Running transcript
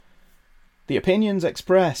The opinions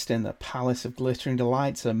expressed in the Palace of Glittering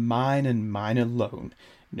Delights are mine and mine alone.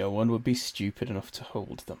 No one would be stupid enough to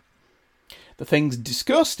hold them. The things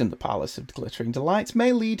discussed in the Palace of Glittering Delights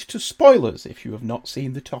may lead to spoilers if you have not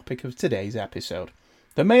seen the topic of today's episode.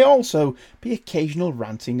 There may also be occasional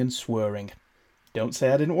ranting and swearing. Don't say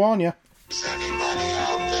I didn't warn you. Is anybody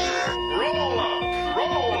out there? Roll up,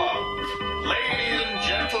 ladies and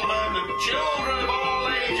gentlemen and children of all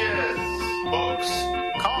ages. Books,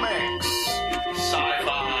 comics,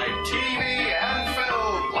 sci-fi, TV and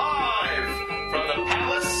film, live from the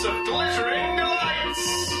Palace of Glittering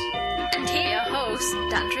Delights. And here, host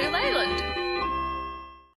Andrew Leyland.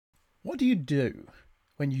 What do you do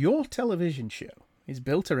when your television show is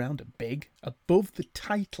built around a big,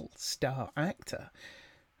 above-the-title star actor,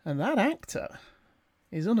 and that actor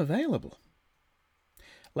is unavailable?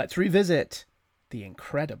 Let's revisit The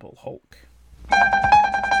Incredible Hulk.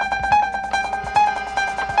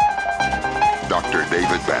 Dr.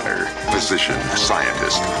 David Banner, physician,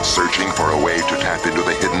 scientist, searching for a way to tap into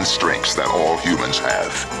the hidden strengths that all humans have.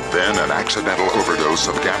 Then an accidental overdose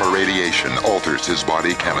of gamma radiation alters his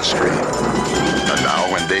body chemistry. And now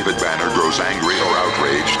when David Banner grows angry or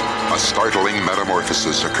outraged, a startling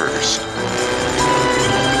metamorphosis occurs.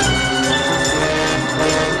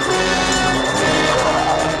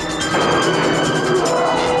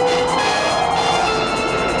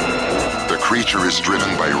 The creature is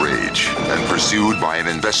driven by rage and pursued by an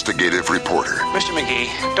investigative reporter. Mr.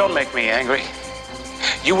 McGee, don't make me angry.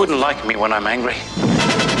 You wouldn't like me when I'm angry.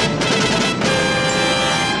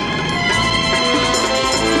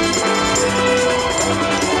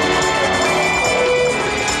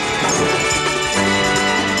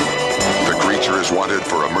 The creature is wanted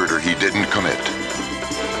for a murder he didn't commit.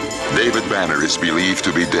 David Banner is believed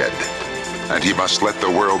to be dead, and he must let the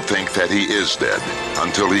world think that he is dead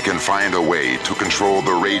until he can find a way to control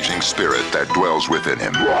the raging spirit that dwells within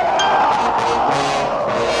him.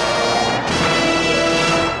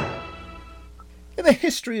 In the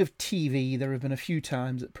history of TV, there have been a few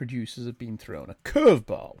times that producers have been thrown a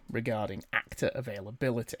curveball regarding actor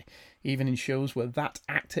availability, even in shows where that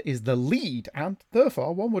actor is the lead and,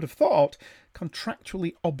 therefore, one would have thought,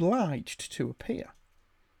 contractually obliged to appear.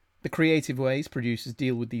 The creative ways producers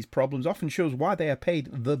deal with these problems often shows why they are paid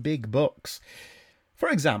the big bucks. For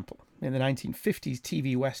example, in the 1950s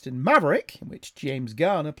TV western Maverick, in which James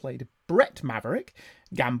Garner played Brett Maverick,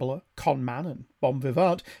 gambler, conman and bon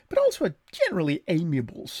vivant, but also a generally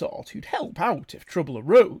amiable sort who'd help out if trouble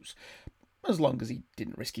arose, as long as he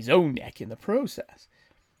didn't risk his own neck in the process.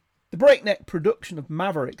 The breakneck production of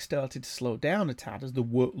Maverick started to slow down a tad as the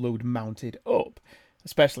workload mounted up,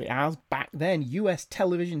 especially as, back then, US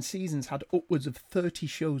television seasons had upwards of 30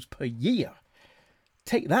 shows per year.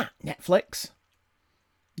 Take that, Netflix.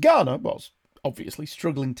 Garner was obviously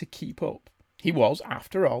struggling to keep up. He was,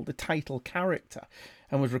 after all, the title character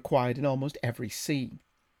and was required in almost every scene.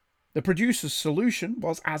 The producer's solution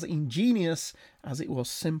was as ingenious as it was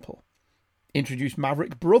simple. Introduce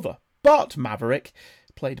Maverick's brother, Bart Maverick,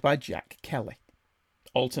 played by Jack Kelly.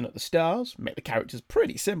 Alternate the stars, make the characters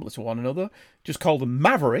pretty similar to one another, just call them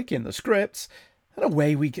Maverick in the scripts, and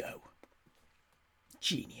away we go.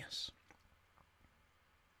 Genius.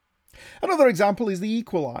 Another example is The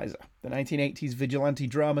Equalizer, the 1980s vigilante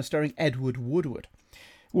drama starring Edward Woodward.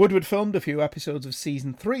 Woodward filmed a few episodes of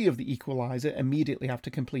Season 3 of The Equalizer immediately after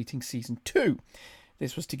completing Season 2.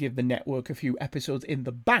 This was to give the network a few episodes in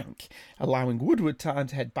the bank, allowing Woodward time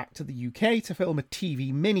to head back to the UK to film a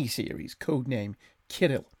TV miniseries, codename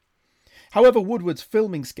Kirill. However, Woodward's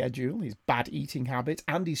filming schedule, his bad eating habits,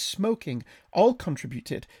 and his smoking all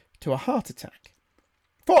contributed to a heart attack.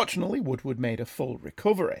 Fortunately, Woodward made a full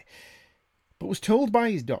recovery, but was told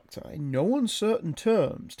by his doctor in no uncertain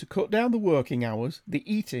terms to cut down the working hours, the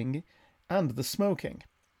eating, and the smoking.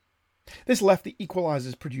 This left the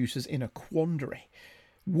Equalizer's producers in a quandary.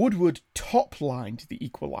 Woodward top-lined the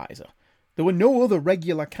Equalizer. There were no other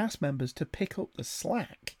regular cast members to pick up the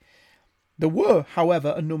slack. There were,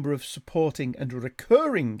 however, a number of supporting and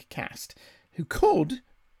recurring cast who could,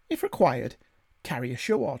 if required, carry a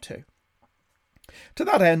show or two. To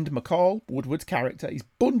that end, McCall, Woodward's character, is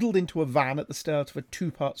bundled into a van at the start of a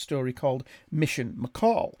two-part story called Mission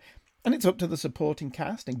McCall, and it's up to the supporting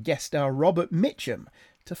cast and guest star Robert Mitchum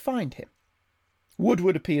to find him.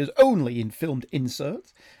 Woodward appears only in filmed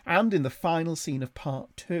inserts and in the final scene of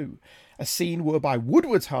Part 2, a scene whereby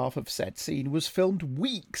Woodward's half of said scene was filmed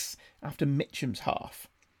weeks after Mitchum's half.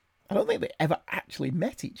 I don't think they ever actually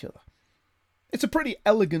met each other. It's a pretty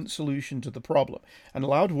elegant solution to the problem and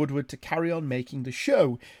allowed Woodward to carry on making the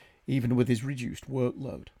show, even with his reduced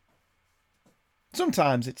workload.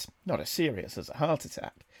 Sometimes it's not as serious as a heart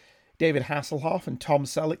attack. David Hasselhoff and Tom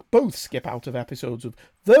Selleck both skip out of episodes of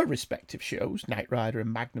their respective shows, Knight Rider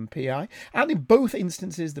and Magnum P.I., and in both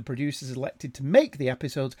instances the producers elected to make the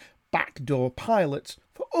episodes backdoor pilots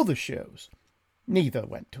for other shows. Neither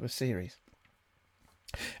went to a series.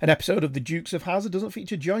 An episode of The Dukes of Hazzard doesn't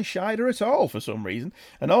feature John Scheider at all for some reason,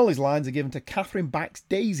 and all his lines are given to Catherine Back's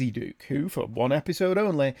Daisy Duke, who, for one episode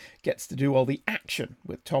only, gets to do all the action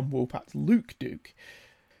with Tom Wopat's Luke Duke.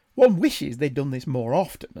 One wishes they'd done this more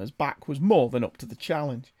often, as Back was more than up to the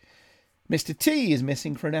challenge. Mr. T is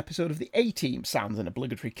missing for an episode of The A-Team, sans an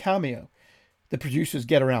obligatory cameo. The producers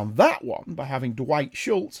get around that one by having Dwight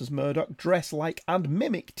Schultz as Murdoch dress like and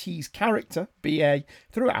mimic T's character, B.A.,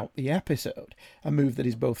 throughout the episode, a move that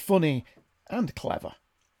is both funny and clever.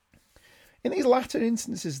 In these latter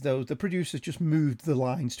instances, though, the producers just moved the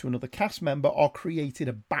lines to another cast member or created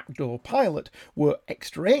a backdoor pilot where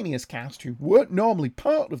extraneous cast who weren't normally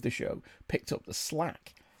part of the show picked up the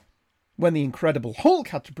slack. When the Incredible Hulk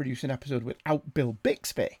had to produce an episode without Bill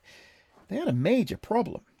Bixby, they had a major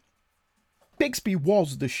problem. Bixby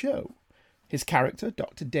was the show. His character,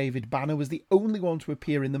 Dr. David Banner, was the only one to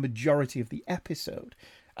appear in the majority of the episode,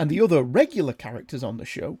 and the other regular characters on the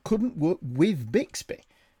show couldn't work with Bixby.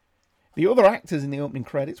 The other actors in the opening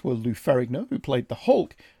credits were Lou Ferrigno, who played the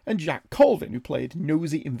Hulk, and Jack Colvin, who played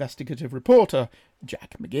nosy investigative reporter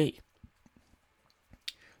Jack McGee.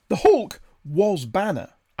 The Hulk was Banner,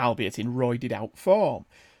 albeit in roided out form,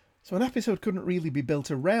 so an episode couldn't really be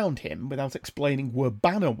built around him without explaining where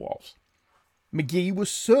Banner was. McGee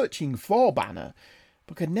was searching for Banner,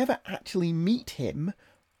 but could never actually meet him,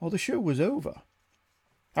 or the show was over.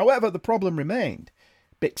 However, the problem remained.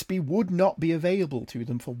 Bixby would not be available to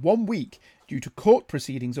them for 1 week due to court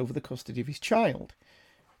proceedings over the custody of his child.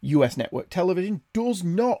 US network television does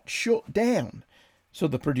not shut down, so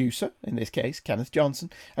the producer, in this case Kenneth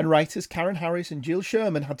Johnson, and writers Karen Harris and Jill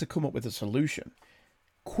Sherman had to come up with a solution.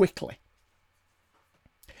 Quickly.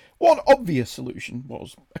 One obvious solution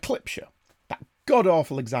was a clip show. That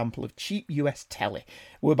god-awful example of cheap US telly,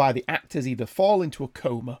 whereby the actors either fall into a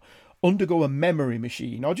coma, undergo a memory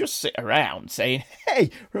machine, or just sit around saying, "Hey,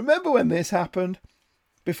 remember when this happened?"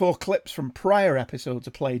 before clips from prior episodes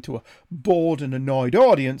are played to a bored and annoyed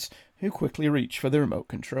audience who quickly reach for the remote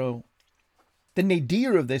control. The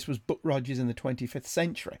nadir of this was Buck Rogers in the 25th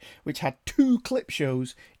Century, which had 2 clip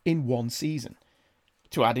shows in 1 season.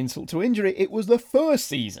 To add insult to injury, it was the first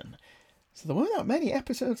season, so there weren't that many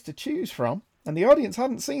episodes to choose from, and the audience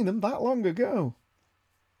hadn't seen them that long ago.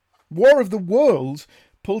 War of the Worlds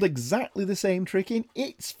pulled exactly the same trick in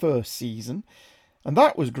its first season, and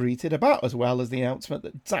that was greeted about as well as the announcement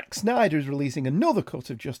that Zack Snyder is releasing another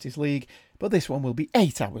cut of Justice League, but this one will be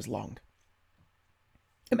 8 hours long.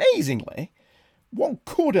 Amazingly, one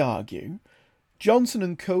could argue Johnson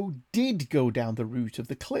and Co. did go down the route of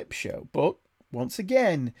the clip show, but once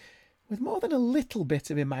again, with more than a little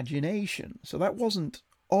bit of imagination, so that wasn't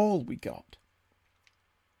all we got.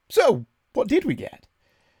 So, what did we get?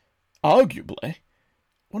 Arguably,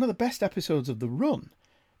 one of the best episodes of the run,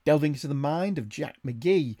 delving into the mind of Jack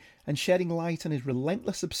McGee and shedding light on his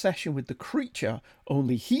relentless obsession with the creature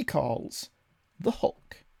only he calls the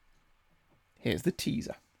Hulk. Here's the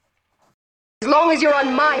teaser. As long as you're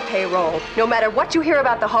on my payroll, no matter what you hear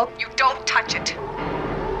about the Hulk, you don't touch it.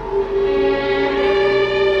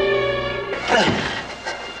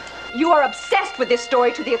 You are obsessed with this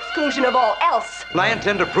story to the exclusion of all else. And I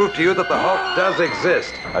intend to prove to you that the Hulk does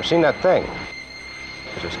exist. I've seen that thing.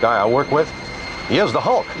 There's this guy I work with. He is the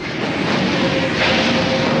Hulk.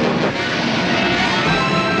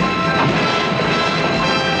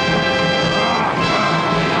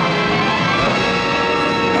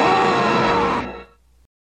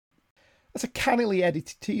 That's a cannily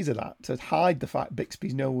edited teaser, that, to hide the fact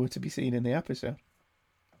Bixby's nowhere to be seen in the episode.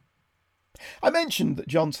 I mentioned that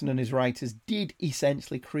Johnson and his writers did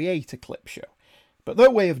essentially create a clip show, but their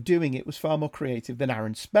way of doing it was far more creative than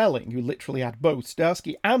Aaron Spelling, who literally had both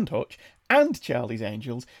Starsky and Hutch and Charlie's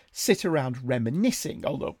Angels sit around reminiscing,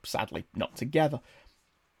 although sadly not together.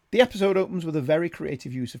 The episode opens with a very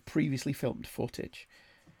creative use of previously filmed footage.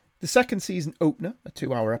 The second season opener, a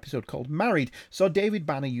 2-hour episode called Married, saw David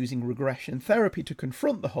Banner using regression therapy to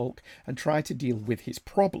confront the Hulk and try to deal with his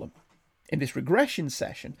problem. In this regression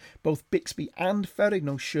session, both Bixby and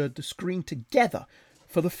Ferrigno shared the screen together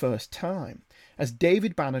for the first time, as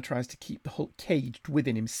David Banner tries to keep the Hulk caged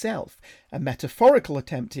within himself, a metaphorical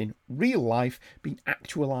attempt in real life being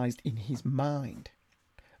actualised in his mind.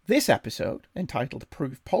 This episode, entitled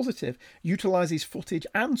Proof Positive, utilises footage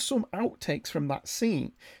and some outtakes from that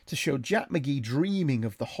scene to show Jack McGee dreaming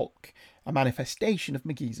of the Hulk, a manifestation of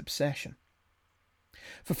McGee's obsession.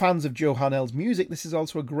 For fans of Joe Harnell's music, this is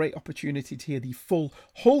also a great opportunity to hear the full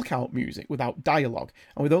Hulk-out music without dialogue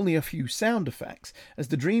and with only a few sound effects, as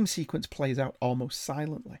the dream sequence plays out almost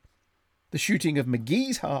silently. The shooting of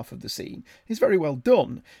McGee's half of the scene is very well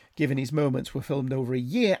done, given his moments were filmed over a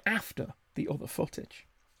year after the other footage.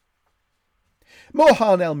 More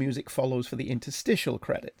Harnell music follows for the interstitial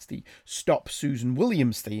credits, the Stop Susan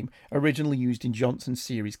Williams theme originally used in Johnson's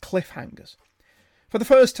series Cliffhangers. For the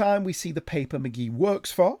first time, we see the paper McGee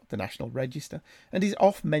works for, the National Register, and his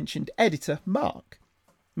oft-mentioned editor, Mark.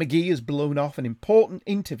 McGee has blown off an important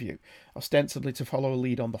interview, ostensibly to follow a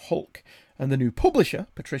lead on the Hulk, and the new publisher,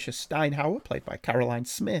 Patricia Steinhauer, played by Caroline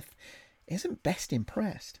Smith, isn't best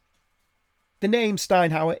impressed. The name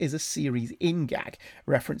Steinhauer is a series in-gag,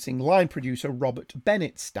 referencing line producer Robert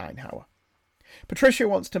Bennett Steinhauer. Patricia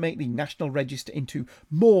wants to make the National Register into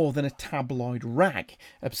more than a tabloid rag,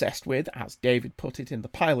 obsessed with, as David put it in the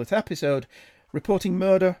pilot episode, reporting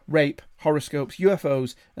murder, rape, horoscopes,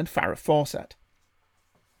 UFOs, and Farrah Fawcett.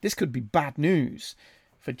 This could be bad news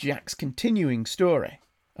for Jack's continuing story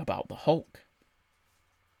about the Hulk.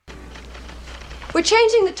 We're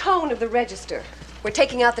changing the tone of the Register. We're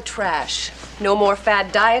taking out the trash. No more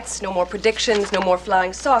fad diets, no more predictions, no more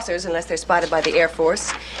flying saucers unless they're spotted by the Air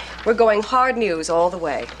Force. We're going hard news all the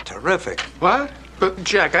way. Terrific. What? But,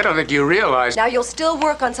 Jack, I don't think you realize... Now, you'll still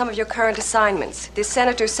work on some of your current assignments. This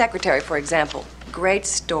senator's secretary, for example. Great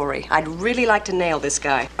story. I'd really like to nail this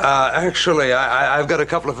guy. Actually, I've got a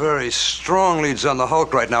couple of very strong leads on the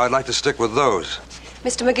Hulk right now. I'd like to stick with those.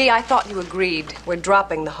 Mr. McGee, I thought you agreed. We're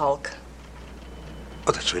dropping the Hulk.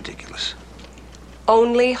 Oh, that's ridiculous.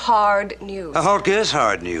 Only hard news. The Hulk is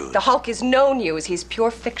hard news. The Hulk is no news. He's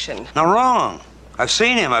pure fiction. No, wrong. I've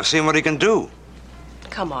seen him. I've seen what he can do.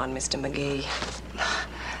 Come on, Mr. McGee.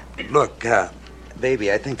 Look,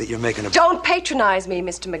 baby, I think that you're making a... Don't patronize me,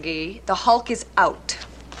 Mr. McGee. The Hulk is out.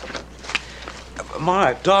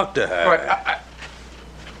 Mark, Doctor. But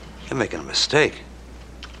You're making a mistake.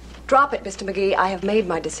 Drop it, Mr. McGee. I have made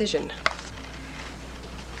my decision.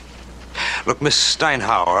 Look, Miss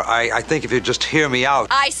Steinhauer, I think if you just hear me out...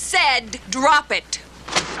 I said drop it.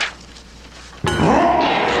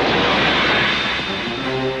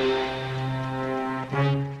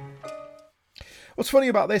 What's funny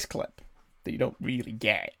about this clip, that you don't really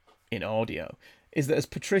get in audio, is that as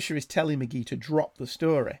Patricia is telling McGee to drop the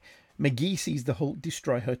story, McGee sees the Hulk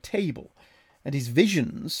destroy her table, and his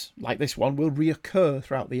visions, like this one, will reoccur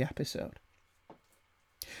throughout the episode.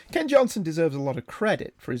 Ken Johnson deserves a lot of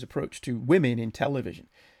credit for his approach to women in television.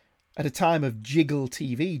 At a time of jiggle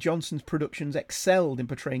TV, Johnson's productions excelled in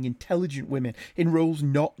portraying intelligent women in roles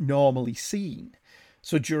not normally seen.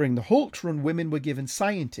 So during the Hulk's run, women were given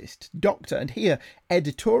scientist, doctor, and here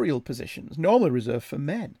editorial positions, normally reserved for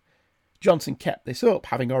men. Johnson kept this up,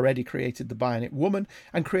 having already created the Bionic Woman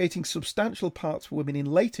and creating substantial parts for women in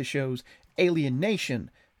later shows Alien Nation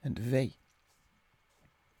and V.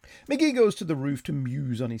 McGee goes to the roof to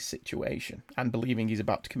muse on his situation, and believing he's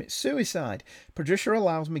about to commit suicide, Patricia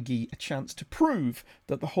allows McGee a chance to prove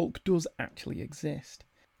that the Hulk does actually exist.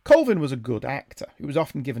 Colvin was a good actor, who was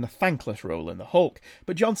often given a thankless role in the Hulk,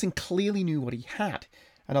 but Johnson clearly knew what he had,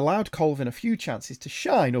 and allowed Colvin a few chances to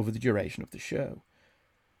shine over the duration of the show.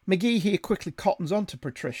 McGee here quickly cottons on to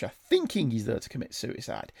Patricia, thinking he's there to commit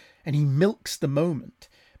suicide, and he milks the moment,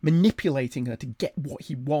 manipulating her to get what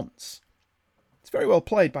he wants. It's very well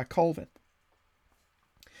played by Colvin.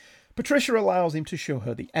 Patricia allows him to show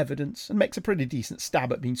her the evidence and makes a pretty decent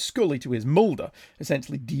stab at being Scully to his Mulder,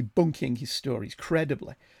 essentially debunking his stories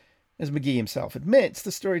credibly. As McGee himself admits,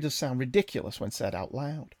 the story does sound ridiculous when said out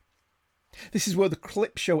loud. This is where the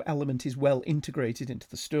clip show element is well integrated into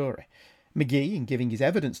the story. McGee, in giving his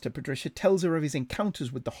evidence to Patricia, tells her of his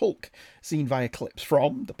encounters with the Hulk, seen via clips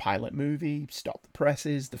from the pilot movie, Stop the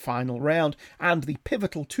Presses, The Final Round, and the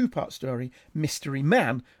pivotal two-part story, Mystery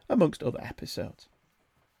Man, amongst other episodes.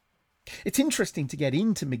 It's interesting to get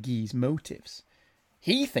into McGee's motives.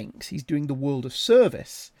 He thinks he's doing the world a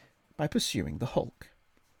service by pursuing the Hulk.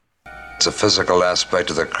 It's a physical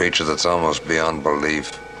aspect of the creature that's almost beyond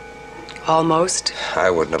belief. Almost. I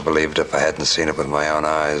wouldn't have believed it if I hadn't seen it with my own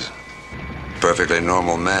eyes. Perfectly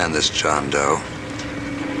normal man, this John Doe.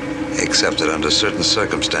 Except that under certain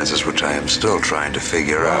circumstances, which I am still trying to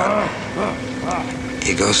figure out,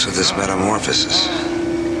 he goes through this metamorphosis.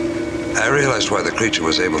 I realized why the creature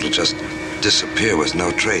was able to just disappear with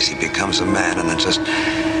no trace. He becomes a man and then just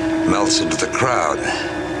melts into the crowd.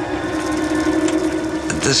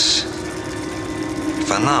 This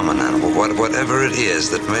phenomenon, whatever it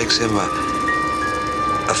is that makes him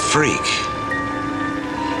a freak,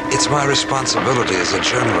 it's my responsibility as a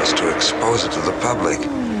journalist to expose it to the public.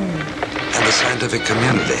 and the scientific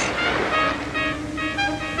community.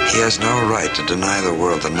 He has no right to deny the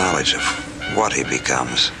world the knowledge of what he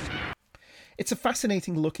becomes. It's a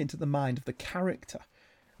fascinating look into the mind of the character.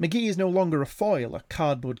 McGee is no longer a foil, a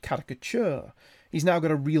cardboard caricature. He's now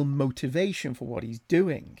got a real motivation for what he's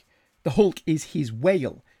doing. The Hulk is his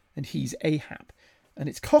whale, and he's Ahab, and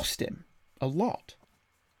it's cost him a lot.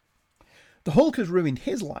 The Hulk has ruined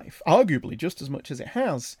his life, arguably just as much as it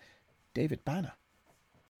has David Banner.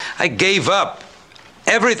 I gave up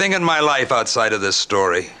everything in my life outside of this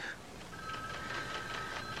story.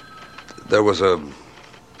 There was a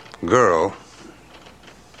girl,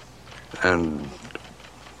 and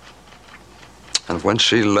when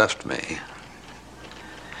she left me,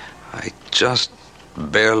 I just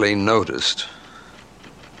barely noticed.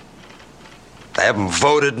 I haven't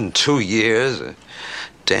voted in 2 years. The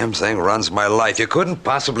damn thing runs my life. You couldn't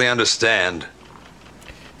possibly understand.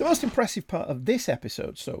 The most impressive part of this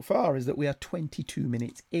episode so far is that we are 22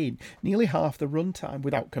 minutes in, nearly half the runtime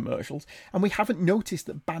without commercials, and we haven't noticed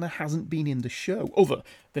that Banner hasn't been in the show, other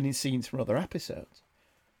than in scenes from other episodes.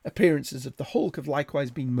 Appearances of the Hulk have likewise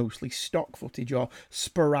been mostly stock footage or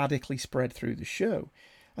sporadically spread through the show.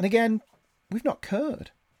 And again, we've not cared.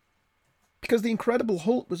 Because The Incredible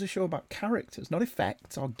Hulk was a show about characters, not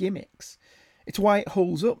effects or gimmicks. It's why it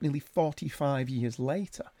holds up nearly 45 years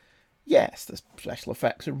later. Yes, the special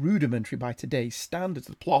effects are rudimentary by today's standards,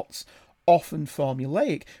 the plot's often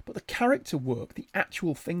formulaic, but the character work, the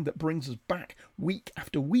actual thing that brings us back week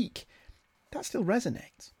after week, that still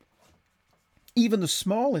resonates. Even the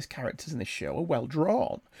smallest characters in this show are well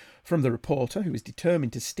drawn, from the reporter who is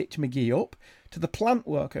determined to stitch McGee up, to the plant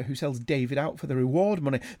worker who sells David out for the reward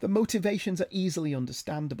money. The motivations are easily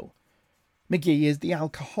understandable. McGee is the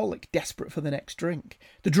alcoholic desperate for the next drink,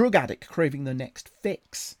 the drug addict craving the next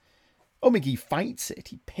fix. Oh, McGee fights it,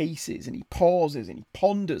 he paces and he pauses and he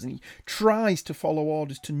ponders and he tries to follow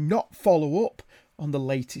orders to not follow up on the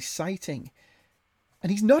latest sighting.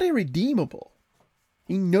 And he's not irredeemable.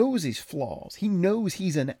 He knows his flaws. He knows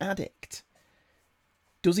he's an addict.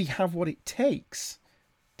 Does he have what it takes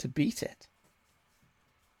to beat it?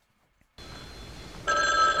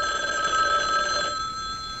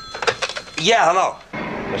 Yeah, hello.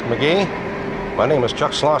 Mr. McGee, my name is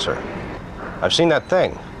Chuck Schlosser. I've seen that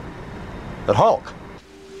thing. That Hulk.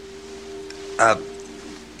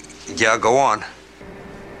 Yeah, go on.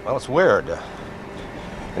 Well, it's weird.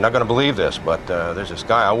 You're not going to believe this, but there's this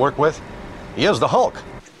guy I work with. He is the Hulk.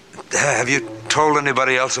 Have you told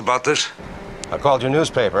anybody else about this? I called your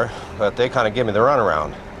newspaper, but they kind of gave me the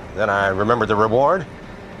runaround. Then I remembered the reward,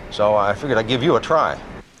 so I figured I'd give you a try.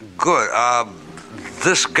 Good.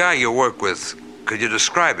 This guy you work with, could you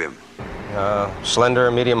describe him? Slender,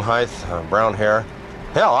 medium height, brown hair.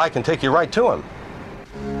 Hell, I can take you right to him.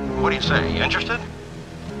 What do you say? You interested?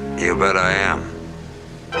 You bet I am.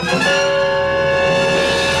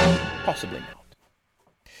 Possibly not.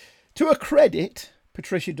 To her credit,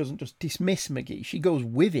 Patricia doesn't just dismiss McGee, she goes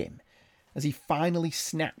with him as he finally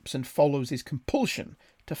snaps and follows his compulsion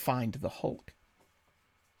to find the Hulk.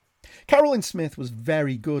 Carolyn Smith was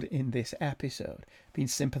very good in this episode, being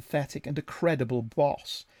sympathetic and a credible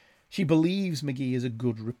boss. She believes McGee is a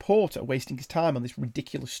good reporter, wasting his time on this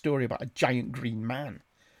ridiculous story about a giant green man.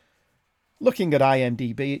 Looking at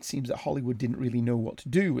IMDb, it seems that Hollywood didn't really know what to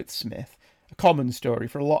do with Smith, a common story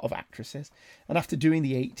for a lot of actresses, and after doing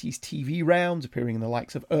the 80s TV rounds, appearing in the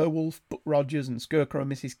likes of Airwolf, Buck Rogers and Scarecrow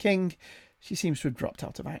and Mrs. King, she seems to have dropped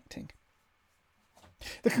out of acting.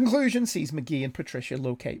 The conclusion sees McGee and Patricia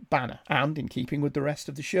locate Banner, and, in keeping with the rest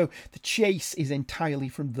of the show, the chase is entirely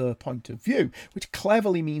from their point of view, which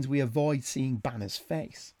cleverly means we avoid seeing Banner's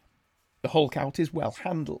face. The Hulk out is well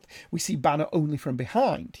handled. We see Banner only from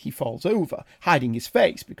behind. He falls over, hiding his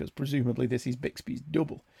face, because presumably this is Bixby's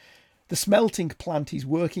double. The smelting plant he's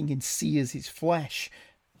working in sears his flesh,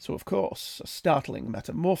 so of course a startling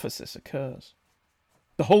metamorphosis occurs.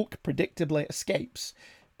 The Hulk predictably escapes,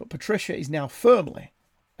 but Patricia is now firmly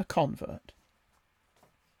a convert.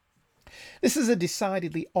 This is a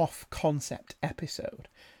decidedly off-concept episode.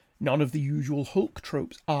 None of the usual Hulk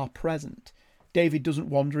tropes are present. David doesn't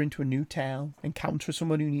wander into a new town, encounter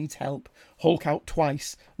someone who needs help, Hulk out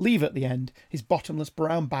twice, leave at the end, his bottomless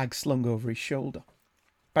brown bag slung over his shoulder.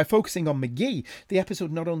 By focusing on McGee, the episode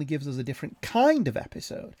not only gives us a different kind of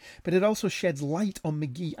episode, but it also sheds light on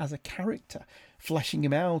McGee as a character, fleshing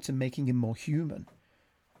him out and making him more human.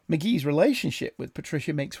 McGee's relationship with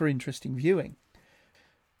Patricia makes for interesting viewing.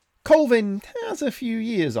 Colvin has a few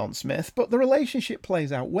years on Smith, but the relationship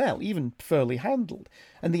plays out well, even fairly handled,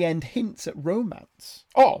 and the end hints at romance.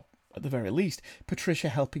 Or, at the very least, Patricia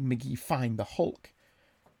helping McGee find the Hulk.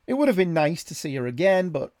 It would have been nice to see her again,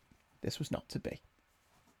 but this was not to be.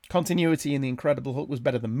 Continuity in The Incredible Hulk was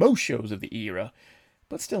better than most shows of the era,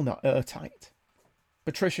 but still not airtight.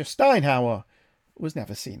 Patricia Steinhauer was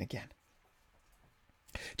never seen again.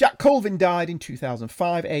 Jack Colvin died in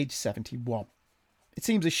 2005, aged 71. It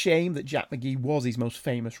seems a shame that Jack McGee was his most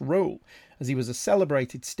famous role, as he was a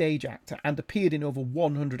celebrated stage actor and appeared in over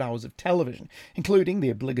 100 hours of television, including the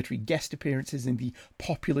obligatory guest appearances in the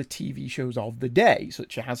popular TV shows of the day,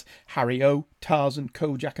 such as Harry O, Tarzan,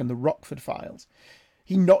 Kojak and The Rockford Files.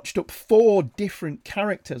 He notched up 4 different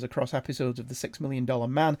characters across episodes of The $6 Million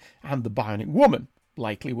Man and The Bionic Woman,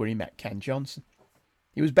 likely where he met Ken Johnson.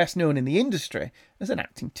 He was best known in the industry as an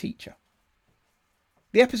acting teacher.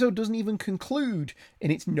 The episode doesn't even conclude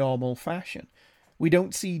in its normal fashion. We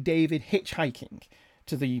don't see David hitchhiking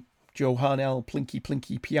to the Johann L. Plinky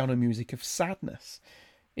Plinky piano music of sadness.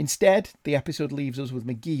 Instead, the episode leaves us with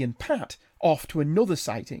McGee and Pat off to another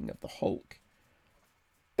sighting of the Hulk.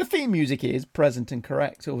 The theme music is present and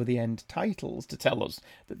correct over the end titles to tell us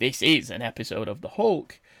that this is an episode of the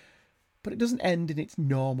Hulk, but it doesn't end in its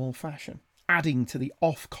normal fashion, adding to the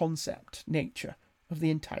off-concept nature of the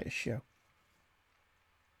entire show.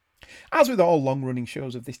 As with all long-running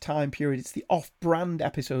shows of this time period, it's the off-brand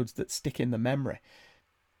episodes that stick in the memory.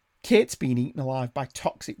 Kit's being eaten alive by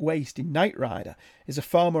toxic waste in Knight Rider is a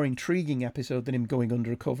far more intriguing episode than him going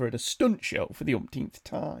undercover at a stunt show for the umpteenth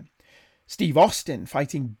time. Steve Austin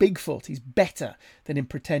fighting Bigfoot is better than him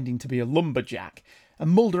pretending to be a lumberjack,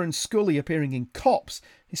 and Mulder and Scully appearing in Cops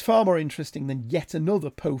is far more interesting than yet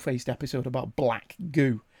another po-faced episode about black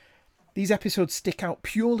goo. These episodes stick out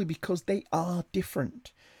purely because they are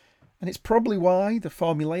different. And it's probably why the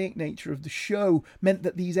formulaic nature of the show meant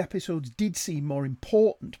that these episodes did seem more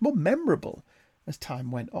important, more memorable as time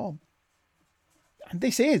went on. And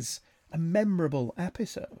this is a memorable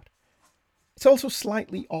episode. It's also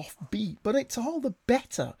slightly offbeat, but it's all the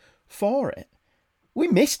better for it. We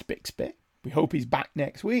missed Bixby. We hope he's back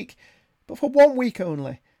next week. But for 1 week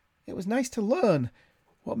only, it was nice to learn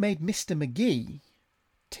what made Mr. McGee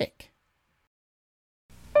tick.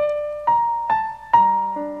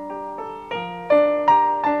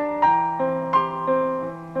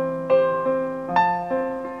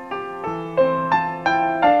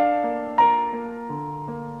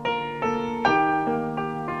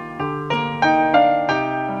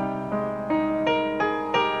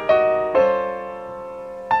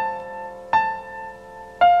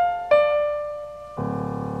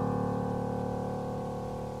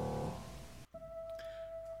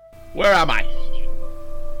 Where am I?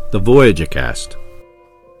 The Voyager cast.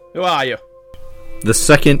 Who are you? The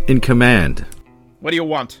second in command. What do you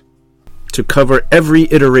want? To cover every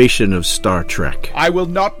iteration of Star Trek. I will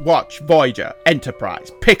not watch Voyager,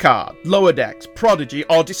 Enterprise, Picard, Lower Decks, Prodigy,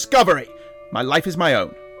 or Discovery. My life is my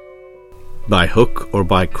own. By hook or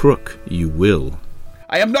by crook, you will.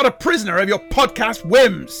 I am not a prisoner of your podcast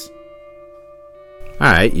whims.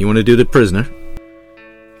 Alright, you want to do the prisoner?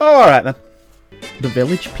 Alright then. The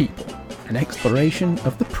Village People, an exploration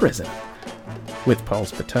of the prison. With Paul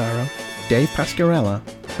Spataro, Dave Pascarella,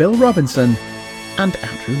 Bill Robinson, and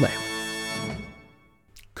Andrew Leyland.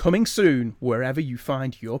 Coming soon, wherever you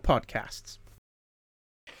find your podcasts.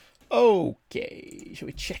 Okay, shall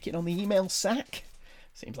we check in on the email sack?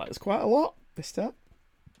 Seems like there's quite a lot this time,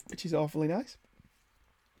 which is awfully nice.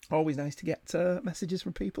 Always nice to get messages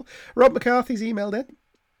from people. Rob McCarthy's emailed in.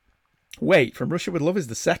 Wait, From Russia With Love is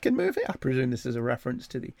the second movie? I presume this is a reference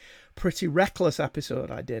to the Pretty Reckless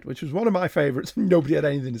episode I did, which was one of my favourites and nobody had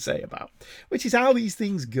anything to say about, which is how these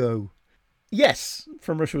things go. Yes,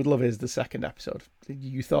 From Russia With Love is the second episode.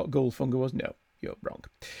 You thought Goldfinger was? No, you're wrong.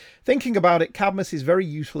 Thinking about it, Cadmus is very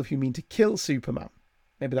useful if you mean to kill Superman.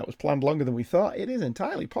 Maybe that was planned longer than we thought. It is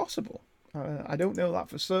entirely possible. I don't know that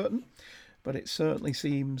for certain, but it certainly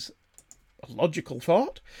seems a logical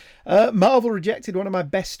thought. Marvel rejected one of my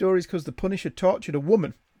best stories because the Punisher tortured a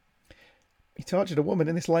woman. He tortured a woman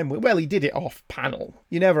in this line. Well, he did it off panel.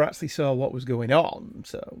 You never actually saw what was going on,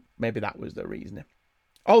 so maybe that was the reasoning.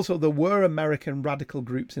 Also, there were American radical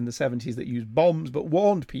groups in the 70s that used bombs but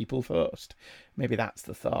warned people first. Maybe that's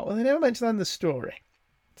the thought. Well, they never mentioned that in the story.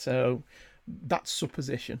 So that's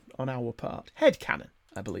supposition on our part. Headcanon,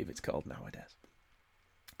 I believe it's called nowadays.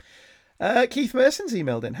 Keith Merson's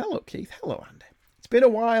emailed in. Hello, Keith. Hello, Andy. It's been a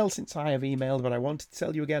while since I have emailed, but I wanted to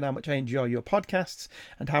tell you again how much I enjoy your podcasts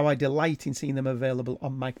and how I delight in seeing them available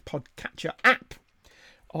on my podcatcher app.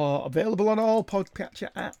 Or available on all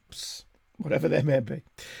podcatcher apps. whatever they may be.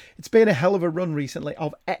 It's been a hell of a run recently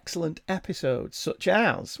of excellent episodes, such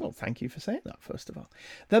as, well, thank you for saying that, first of all,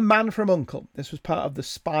 The Man from U.N.C.L.E. This was part of the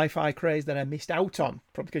Spy-Fi craze that I missed out on,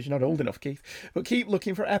 probably because you're not old enough, Keith, but keep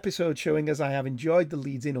looking for episodes showing as I have enjoyed the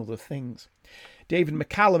leads in other things. David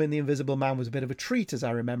McCallum in The Invisible Man was a bit of a treat as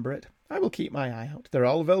I remember it. I will keep my eye out. They're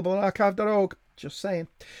all available on archive.org, just saying.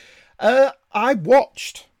 I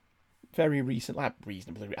watched very recently,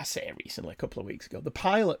 I say recently, a couple of weeks ago, the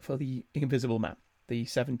pilot for The Invisible Man, the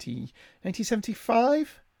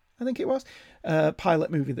 1975, I think it was,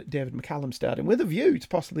 pilot movie that David McCallum starred in, with a view to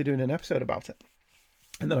possibly doing an episode about it.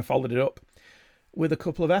 And then I followed it up with a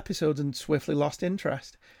couple of episodes and swiftly lost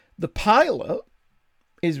interest. The pilot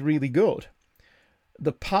is really good.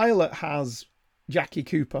 The pilot has Jackie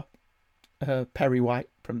Cooper, Perry White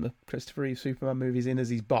from the Christopher Reeve Superman movies, in as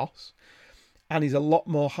his boss, and he's a lot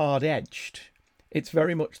more hard-edged. It's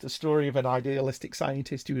very much the story of an idealistic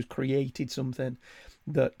scientist who has created something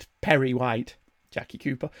that Perry White, Jackie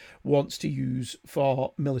Cooper, wants to use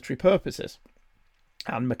for military purposes.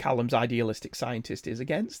 And McCallum's idealistic scientist is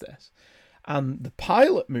against this. And the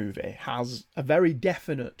pilot movie has a very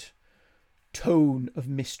definite tone of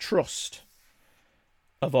mistrust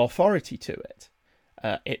of authority to it,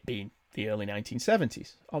 it being the early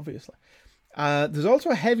 1970s, obviously. There's also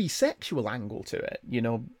a heavy sexual angle to it,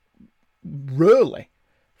 rarely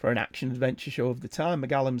for an action-adventure show of the time.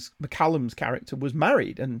 McCallum's character was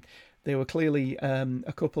married, and they were clearly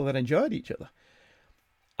a couple that enjoyed each other.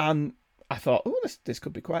 And I thought, this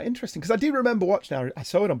could be quite interesting, because I do remember watching it. I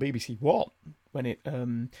saw it on BBC One when it,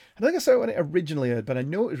 I think I saw it when it originally aired, but I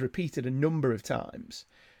know it was repeated a number of times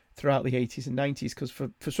throughout the 80s and 90s, because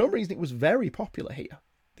for some reason it was very popular here,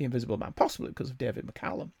 The Invisible Man, possibly because of David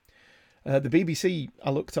McCallum. The BBC,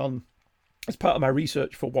 I looked on as part of my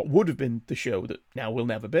research for what would have been the show that now will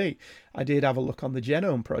never be. I did have a look on the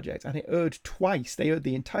Genome Project, and it aired twice. They aired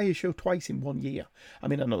the entire show twice in 1 year. I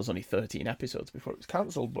mean, I know there's only 13 episodes before it was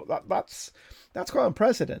cancelled, but that's quite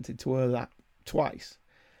unprecedented to air that twice.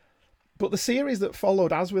 But the series that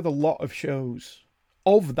followed, as with a lot of shows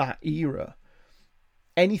of that era,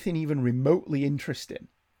 anything even remotely interesting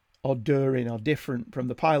or daring or different from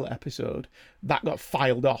the pilot episode, that got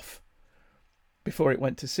filed off before it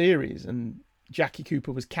went to series. And Jackie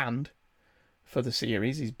Cooper was canned for the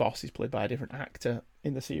series. His boss is played by a different actor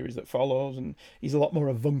in the series that follows, and he's a lot more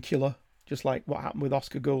avuncular, just like what happened with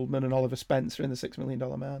Oscar Goldman and Oliver Spencer in The $6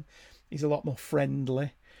 Million Man. He's a lot more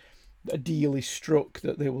friendly. A deal is struck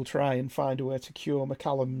that they will try and find a way to cure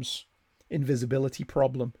McCallum's invisibility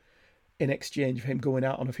problem in exchange for him going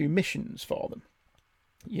out on a few missions for them.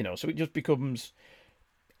 So it just becomes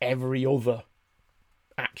every other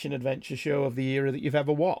action-adventure show of the era that you've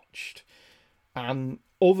ever watched. And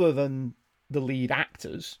other than the lead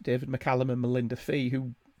actors, David McCallum and Melinda Fee,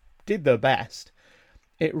 who did their best,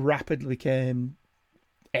 it rapidly became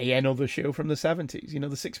another show from the 70s. The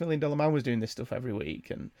 $6 Million Man was doing this stuff every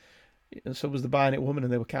week, and so was The Bionic Woman,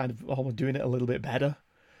 and they were kind of almost doing it a little bit better.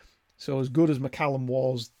 So as good as McCallum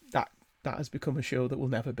was, that has become a show that will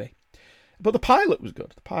never be. But the pilot was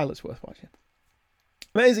good. The pilot's worth watching.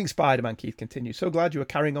 Amazing Spider-Man, Keith continues. So glad you are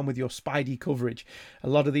carrying on with your Spidey coverage. A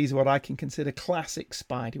lot of these are what I can consider classic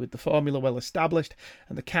Spidey, with the formula well established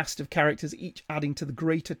and the cast of characters each adding to the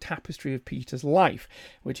greater tapestry of Peter's life,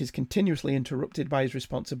 which is continuously interrupted by his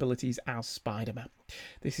responsibilities as Spider-Man.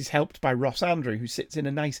 This is helped by Ross Andru, who sits in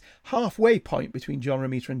a nice halfway point between John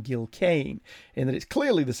Romita and Gil Kane, in that it's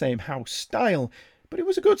clearly the same house style, but it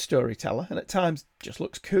was a good storyteller and at times just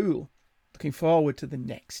looks cool. Looking forward to the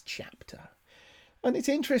next chapter. And it's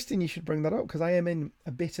interesting you should bring that up, because I am in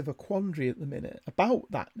a bit of a quandary at the minute about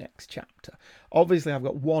that next chapter. Obviously, I've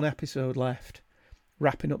got one episode left,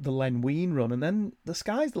 wrapping up the Len Wein run, and then the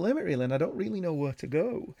sky's the limit, really, and I don't really know where to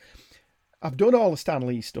go. I've done all the Stan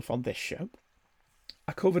Lee stuff on this show.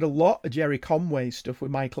 I covered a lot of Jerry Conway's stuff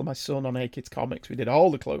with Michael and my son on A-Kids Comics. We did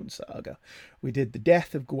all the Clone Saga. We did the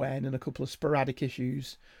death of Gwen and a couple of sporadic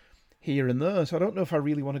issues here and there. So I don't know if I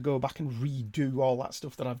really want to go back and redo all that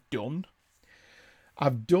stuff that I've done. I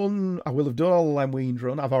will have done all of Len Wein's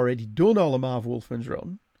run. I've already done all of Marv Wolfman's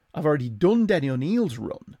run. I've already done Denny O'Neill's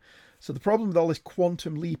run. So the problem with all this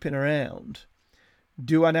quantum leaping around,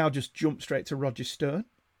 do I now just jump straight to Roger Stern?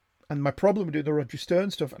 And my problem with doing the Roger Stern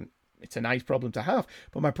stuff, and it's a nice problem to have,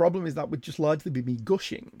 but my problem is that would just largely be me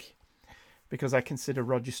gushing, because I consider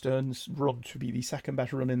Roger Stern's run to be the second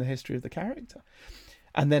best run in the history of the character.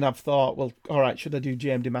 And then I've thought, well, all right, should I do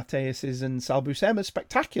James DeMatteis's and Sal Buscema's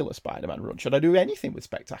Spectacular Spider-Man run? Should I do anything with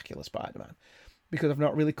Spectacular Spider-Man? Because I've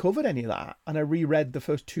not really covered any of that. And I reread the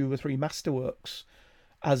first 2 or 3 Masterworks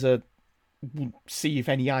as see if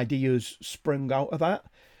any ideas sprung out of that.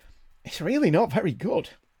 it's really not very good.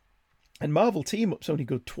 And Marvel Team-Up's only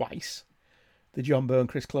good twice. The John Byrne,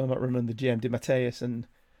 Chris Claremont run and the James DeMatteis and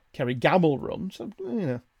Kerry Gamble run. So,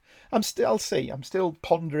 I'll see. I'm still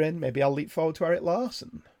pondering. Maybe I'll leap forward to Eric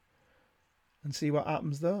Larson and see what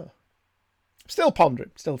happens there. Still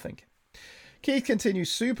pondering, still thinking. Keith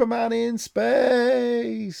continues, Superman in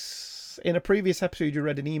space. In a previous episode, you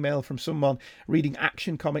read an email from someone reading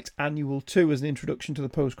Action Comics Annual 2 as an introduction to the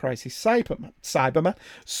post-crisis Superman.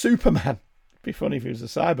 It'd be funny if he was a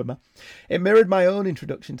Cyberman. It mirrored my own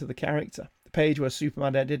introduction to the character. The page where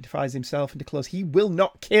Superman identifies himself and declares he will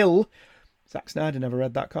not kill. Zack Snyder never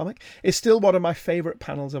read that comic. Is still one of my favourite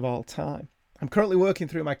panels of all time. I'm currently working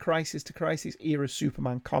through my Crisis to Crisis era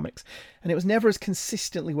Superman comics, and it was never as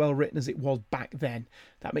consistently well written as it was back then.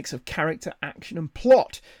 That mix of character, action, and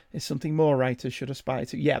plot is something more writers should aspire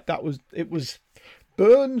to. Yeah, it was.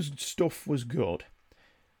 Byrne's stuff was good.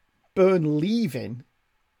 Byrne leaving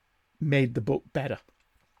made the book better.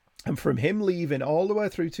 And from him leaving all the way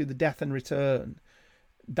through to the Death and Return,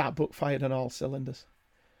 that book fired on all cylinders.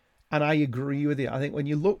 And I agree with you. I think when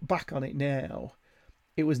you look back on it now,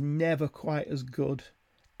 it was never quite as good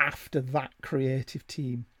after that creative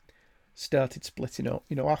team started splitting up.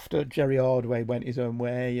 After Jerry Ordway went his own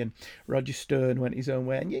way and Roger Stern went his own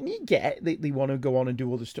way. And you get that they want to go on and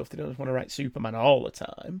do other stuff. They don't just want to write Superman all the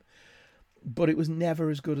time. But it was never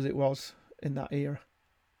as good as it was in that era.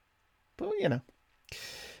 But,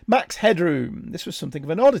 Max Headroom. This was something of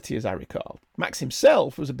an oddity, as I recall. Max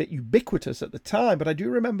himself was a bit ubiquitous at the time, but I do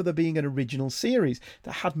remember there being an original series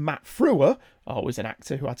that had Matt Frewer, always an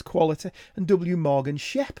actor who adds quality, and W. Morgan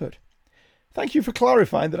Shepherd. Thank you for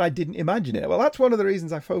clarifying that I didn't imagine it. Well, that's one of the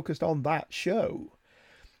reasons I focused on that show.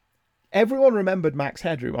 Everyone remembered Max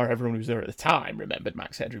Headroom, or everyone who was there at the time remembered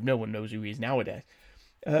Max Headroom. No one knows who he is nowadays.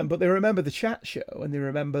 But they remember the chat show, and they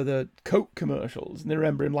remember the Coke commercials, and they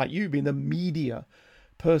remember him, like you, being the media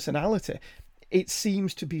personality. It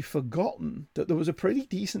seems to be forgotten that there was a pretty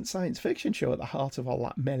decent science fiction show at the heart of all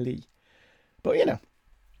that melee. But, it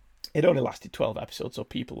only lasted 12 episodes, so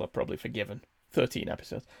people are probably forgiven 13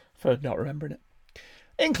 episodes for not remembering it.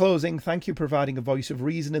 In closing, thank you for providing a voice of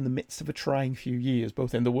reason in the midst of a trying few years,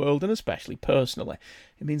 both in the world and especially personally.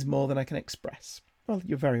 It means more than I can express. Well,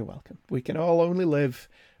 you're very welcome. We can all only live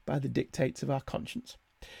by the dictates of our conscience.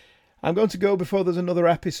 I'm going to go before there's another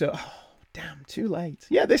episode. Oh, damn, too late.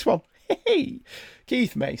 Yeah, this one. Hey,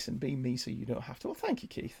 Keith Mason, being me so you don't have to. Well, thank you,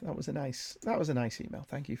 Keith. That was a nice email.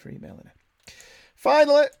 Thank you for emailing it.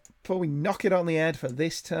 Finally, before we knock it on the head for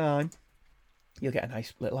this time, you'll get a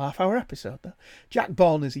nice little half-hour episode there. Jack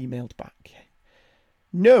Bond has emailed back.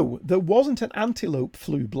 No, there wasn't an antelope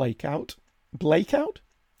flu breakout. Breakout?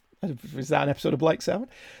 Is that an episode of Blake 7?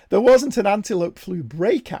 There wasn't an antelope flu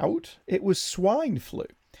breakout. It was swine flu.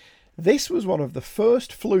 This was one of the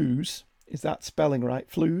first flus. Is that spelling right?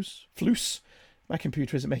 Flus? My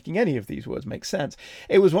computer isn't making any of these words make sense.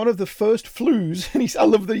 It was one of the first flus, and I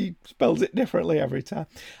love that he spells it differently every time,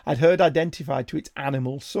 I'd heard identified to its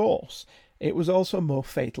animal source. It was also more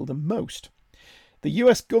fatal than most. The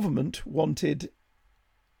US government wanted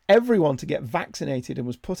everyone to get vaccinated and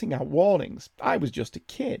was putting out warnings. I was just a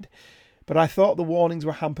kid. But I thought the warnings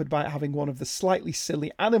were hampered by it having one of the slightly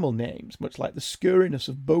silly animal names, much like the scurriness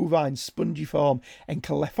of bovine spongiform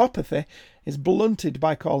encephalopathy is blunted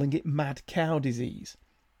by calling it mad cow disease.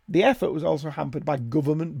 The effort was also hampered by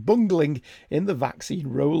government bungling in the vaccine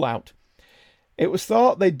rollout. It was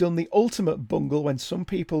thought they'd done the ultimate bungle when some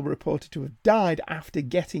people were reported to have died after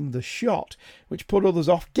getting the shot, which put others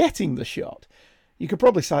off getting the shot. You could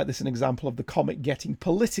probably cite this as an example of the comic getting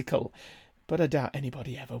political, but I doubt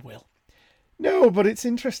anybody ever will. No, but it's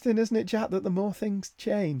interesting, isn't it, Jack, that the more things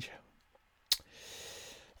change.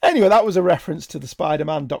 Anyway, that was a reference to the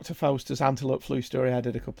Spider-Man Dr. Faustus antelope flu story I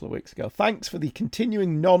did a couple of weeks ago. Thanks for the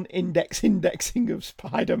continuing non-index indexing of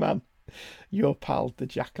Spider-Man. Your pal, the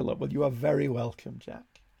Jackalope. Well, you are very welcome,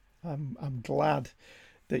 Jack. I'm glad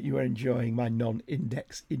that you are enjoying my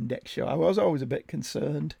non-index show. I was always a bit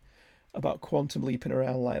concerned about quantum leaping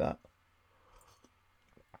around like that.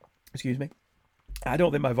 Excuse me. I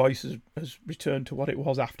don't think my voice has returned to what it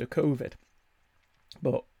was after COVID.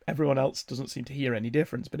 But everyone else doesn't seem to hear any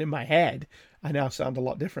difference. But in my head, I now sound a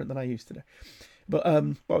lot different than I used to do. But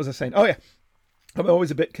what was I saying? Oh, yeah. I'm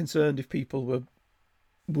always a bit concerned if people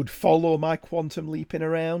would follow my quantum leaping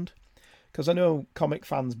around. Because I know comic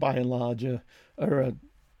fans, by and large, are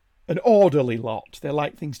an orderly lot. They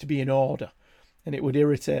like things to be in order. And it would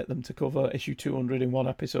irritate them to cover issue 200 in one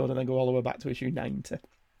episode and then go all the way back to issue 90.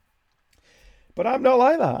 But I'm not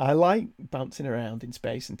like that. I like bouncing around in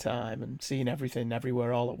space and time and seeing everything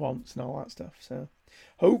everywhere all at once and all that stuff. So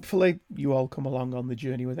Hopefully you all come along on the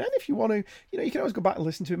journey with it. And if you want to, you can always go back and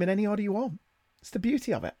listen to him in any order you want. It's the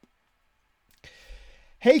beauty of it.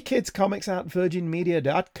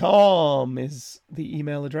 HeyKidsComics@virginmedia.com is the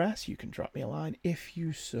email address. You can drop me a line if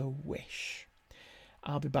you so wish.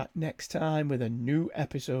 I'll be back next time with a new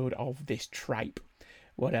episode of this tripe,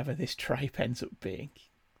 whatever this tripe ends up being.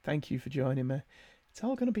 Thank you for joining me. It's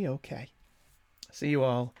all going to be okay. See you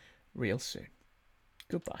all real soon.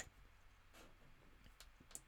 Goodbye.